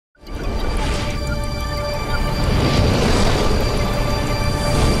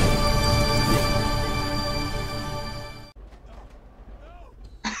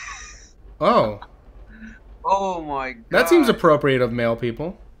Oh. Oh my god. That seems appropriate of male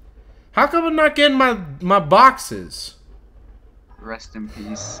people. How come I'm not getting my boxes? Rest in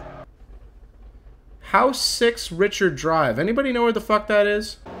peace. House 6 Richard Drive. Anybody know where the fuck that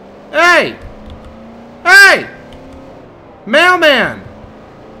is? Hey! Hey! Mailman!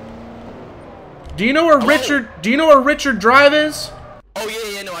 Do you know where Richard Drive is? Oh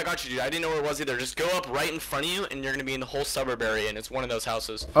yeah, no, I got you, dude. I didn't know where it was either. Just go up right in front of you, and you're gonna be in the whole suburb area, and it's one of those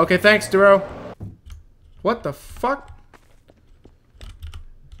houses. Okay, thanks, Duro. What the fuck?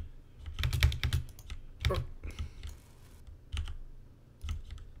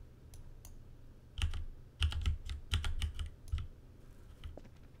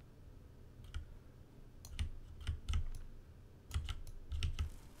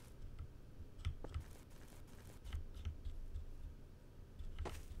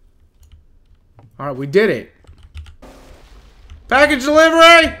 Alright, we did it. Package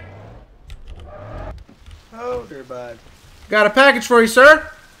delivery! Oh, dear bud. Got a package for you, sir.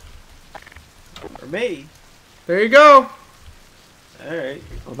 For me? There you go. Alright.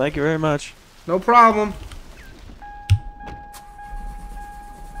 Well, thank you very much. No problem.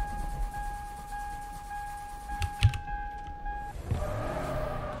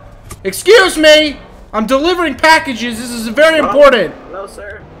 Excuse me! I'm delivering packages. This is very important. Hello,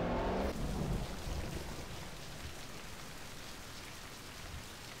 sir.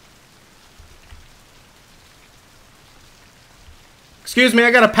 Excuse me,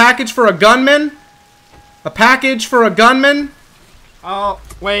 I got a package for a gunman. A package for a gunman. Oh,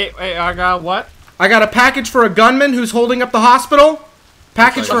 wait, I got what? I got a package for a gunman who's holding up the hospital.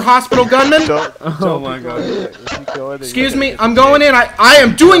 Package for hospital gunman. Oh my god. Excuse me, I'm going in. I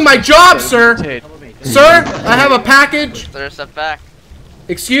am doing my job, sir. Sir, I have a package. There's a fact.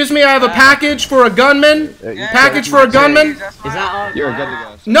 Excuse me, I have a package for a gunman. Package for a gunman. Is that all? You're a good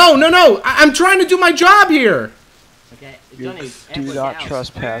guy. No. I'm trying to do my job here. Okay. Do not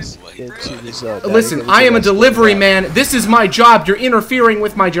trespass into this. Listen, I am a delivery man. This is my job. You're interfering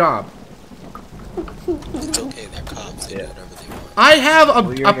with my job. It's okay, they're cops. They do whatever they want. I have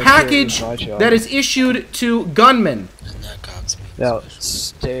a package that is issued to gunmen. And not cops. Now,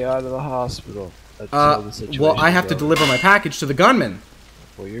 stay out of the hospital. Until the situation well, I have to over. deliver my package to the gunman.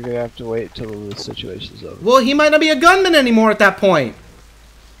 Well, you're gonna have to wait till the situation's over. Well, he might not be a gunman anymore at that point.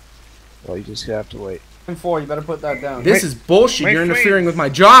 Well, you just have to wait. 4, you better put that down. This is bullshit. You're interfering with my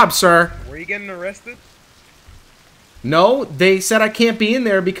job, sir. Were you getting arrested? No, they said I can't be in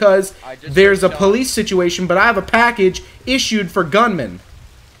there because there's a police situation, but I have a package issued for gunmen.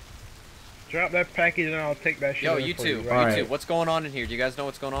 Drop that package and I'll take that shit. Yo, you two, Right. what's going on in here? Do you guys know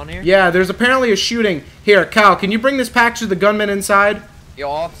what's going on here? Yeah, there's apparently a shooting. Here, Cal, can you bring this package to the gunman inside? Yo,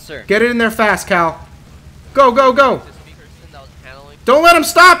 officer. Get it in there fast, Cal. Go. Don't let him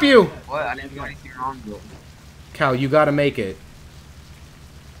stop you! What? I didn't do anything wrong, bro. Cal, you gotta make it.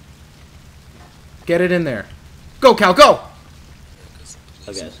 Get it in there. Go, Cal, go!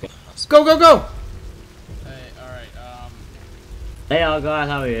 Okay. Go! Hey, alright, Hey, all guys,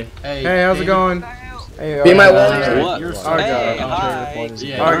 how are you? Hey, how's it going? Be my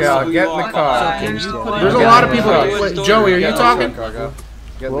Argyle, get in the car. There's a lot of people. Wait, Joey, are you talking? How's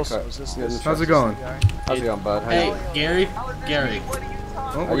it going? How's it going, bud? Hey, Gary.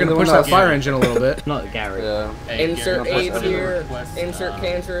 Well, we're gonna push that fire engine a little bit. Not Garry. Yeah. Hey, Insert Gary, AIDS here. request, Insert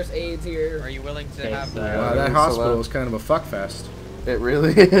cancerous AIDS here. Are you willing to Okay, have so- Wow, that hospital is kind of a fuck fest. It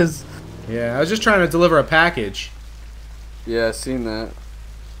really is. Yeah, I was just trying to deliver a package. Yeah, I seen that.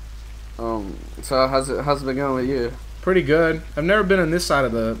 So how's it been going with you? Pretty good. I've never been on this side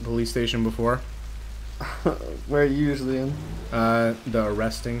of the police station before. Where are you usually in? The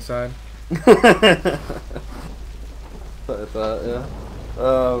arresting side. I thought, yeah.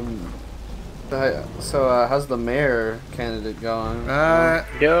 So how's the mayor candidate going?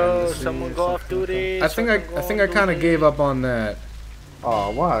 Yo, someone go off duty. I think I kind of gave up on that.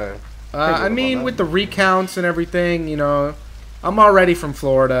 Oh, why? I mean, with the recounts and everything, you know, I'm already from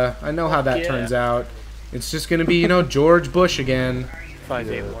Florida. I know how that turns out. It's just gonna be, you know, George Bush again.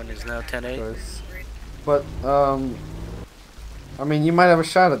 581 is now 10-8. But I mean, you might have a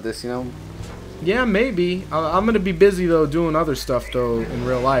shot at this, you know. Yeah, maybe. I'm gonna be busy though, doing other stuff though in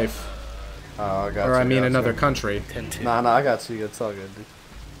real life. Oh, I got Or you. I mean, another country. Nah, I got you. It's all good, dude.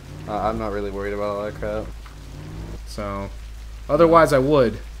 I'm not really worried about all that crap. So, otherwise I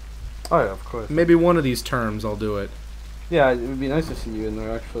would. Oh yeah, of course. Maybe one of these terms I'll do it. Yeah, it would be nice to see you in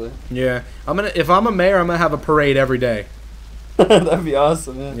there, actually. Yeah, if I'm a mayor, I'm gonna have a parade every day. That'd be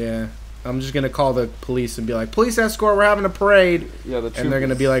awesome, yeah. Yeah, I'm just gonna call the police and be like, police escort, we're having a parade. Yeah, and they're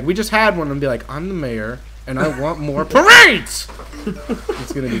gonna be like, we just had one, and be like, I'm the mayor, And I want more parades!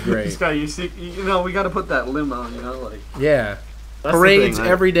 It's gonna be great. This guy, you know, we gotta put that limb on, you know, like. Yeah. That's Parades the thing,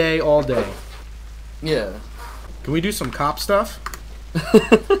 right? every day, all day. Yeah. Can we do some cop stuff?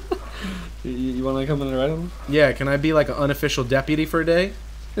 You wanna come in and ride him? Yeah, can I be like an unofficial deputy for a day?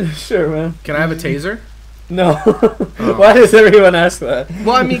 Sure, man. Can I have a taser? No. Why does everyone ask that?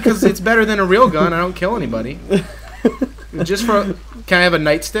 Well, I mean, because it's better than a real gun. I don't kill anybody. Just for... Can I have a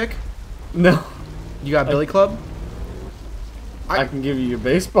nightstick? No. You got Billy Club? I can give you a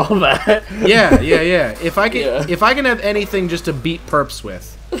baseball bat. Yeah. If I can have anything just to beat perps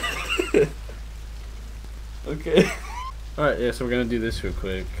with. Okay. Alright, yeah, so we're gonna do this real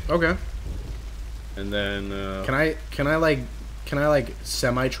quick. Okay. And then, Can I like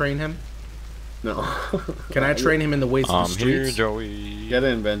semi-train him? No. Can I train him in the ways of the streets? Here, Joey. Get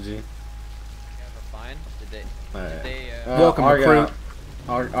in, Benji. Fine. Did Alright. they Welcome, Argyle.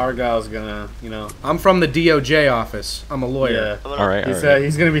 recruit. Argyle's gonna, you know. I'm from the DOJ office. I'm a lawyer. Yeah. Alright,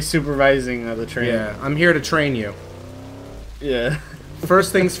 He's gonna be supervising the training. Yeah, I'm here to train you. Yeah.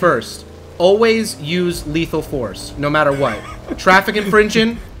 First things first. Always use lethal force, no matter what. Traffic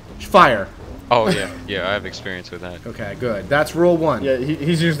infringing, fire. Oh, yeah, I have experience with that. Okay, good. That's rule 1. Yeah,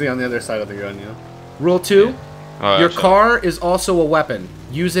 he's usually on the other side of the gun, you know. Rule 2. Oh, Your actually, car is also a weapon.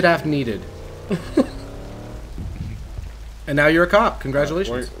 Use it if needed. And now you're a cop.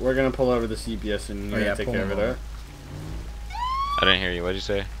 Congratulations. We're gonna pull over the CPS and you're gonna take care of it, alright? I didn't hear you. What'd you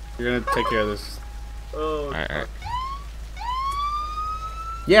say? You're gonna take care of this. Alright.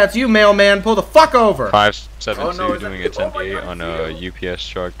 Yeah, it's you, mailman. Pull the fuck over. 572 doing a 10-8 on a UPS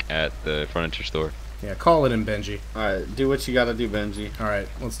truck at the furniture store. Yeah, call it in, Benji. Alright, do what you gotta do, Benji. Alright,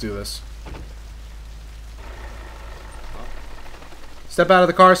 let's do this. Step out of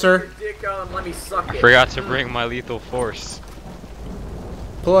the car, sir. Dick on, let me suck I it. forgot to bring my lethal force.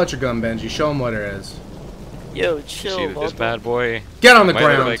 Pull out your gun, Benji. Show him what it is. Yo, chill. See this bad boy? Get on the Might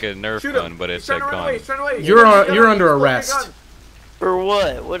ground. look like a Nerf gun, but it's like gone. You're under arrest. For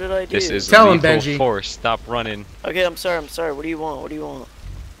what? What did I do? This is Tell him, lethal Benji. force. Stop running. Okay, I'm sorry. What do you want? What do you want?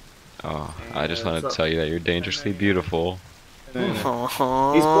 Oh, I just wanted to tell you that you're dangerously beautiful.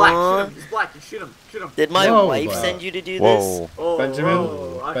 Aww. He's black. He's black. You shoot him. Shoot him. Did my Whoa, wife wow. send you to do Whoa. this? Oh, Benjamin?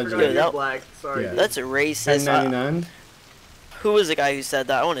 whoa, I Benjamin. forgot Yeah, you're black. Sorry. Yeah. That's a racist. 1099. Who was the guy who said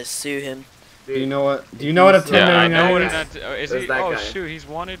that? I want to sue him. Do you know what? Do you know what a Yeah, I know 1099 what is? is There's he? that Oh guy. shoot, he's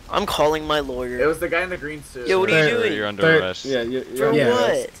wanted. I'm calling my It lawyer. was the guy in the green suit. Yo, what are you Third- doing? You're under Third- arrest. Yeah, For Yeah.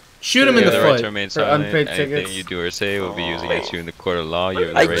 what? Shoot him You in have the the right to foot. remain For silent. unpaid Anything tickets. you do or say will be used against you in the court of law. You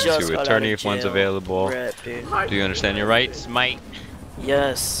have I the right just to got attorney out if of one's jail. available. Crap, dude. Do you understand your rights, mate?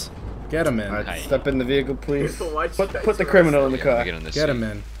 Yes. Get him in. Alright, step in the vehicle, please. Why'd you guys Put the arrest criminal in the Yeah, car. get in the Get him seat.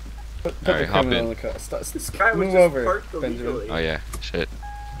 in. Put Alright, the hop criminal in. in the car. This guy was Move just over, parked Benjamin. illegally. Oh yeah, shit.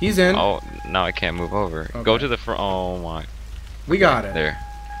 He's in. Oh, now I can't move over. Go Okay. to the front. Oh my. We got it. There.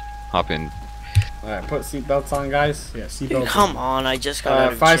 Hop in. Alright, put seatbelts on, guys. Yeah, Dude, seatbelt. come on. I just got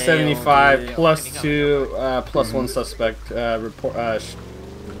out of 575 jail, dude. plus 2 plus 1 suspect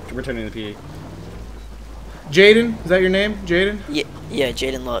returning the PA. Jaden, is that your name? Jaden? Yeah,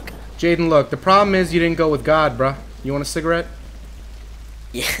 Jaden, look. Jaden, look. The problem is you didn't go with God, bruh. You want a cigarette?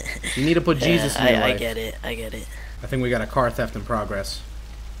 Yeah. You need to put Jesus in your I life. get it. I get it. I think we got a car theft in progress.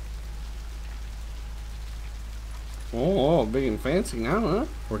 Oh, big and fancy now, huh?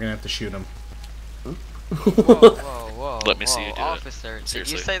 We're gonna have to shoot him. Whoa. Let me see you do Officer, it. did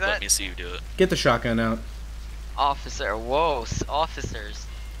Seriously, you say that? let me see you do it. Get the shotgun out. Officer, whoa, officers.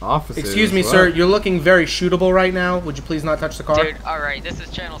 Officers. Excuse me, what? sir. You're looking very shootable right now. Would you please not touch the car? Dude, alright, this is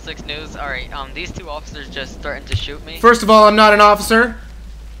Channel 6 News. Alright, these two officers just threatened to shoot me. First of all, I'm not an officer.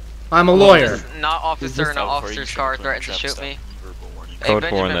 I'm a lawyer. Just not officer in an Before you officer's shoot car from threatened to traffic shoot stop, me. verbal warning. Hey, Code 4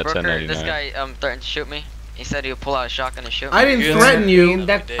 Benjamin in that Brooker, 1099. this guy threatened to shoot me. He said he would pull out a shotgun and shoot me. I didn't Yeah. threaten you. No,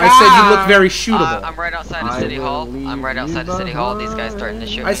 we I did. said you look very shootable. I'm right outside of City Hall. I'm right outside of City Hall. These guys threatened to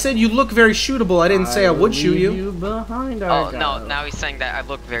shoot me. I said you look very shootable. I didn't say I would shoot you. Behind Oh, no, now he's saying that I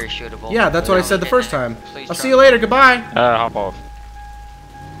look very shootable. Yeah, that's what I No, said the he first didn't. time. Please I'll try see you me. later. Goodbye. Hop off.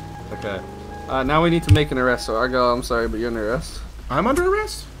 Okay. Now we need to make an arrest. So Argyle, I'm sorry, but you're under arrest. I'm under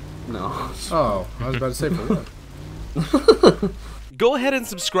arrest? No. Oh, I was about to say for what? Go ahead and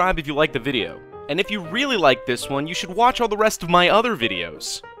subscribe if you like the video. And if you really like this one, you should watch all the rest of my other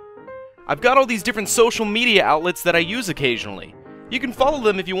videos. I've got all these different social media outlets that I use occasionally. You can follow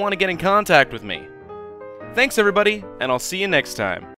them if you want to get in contact with me. Thanks everybody, and I'll see you next time.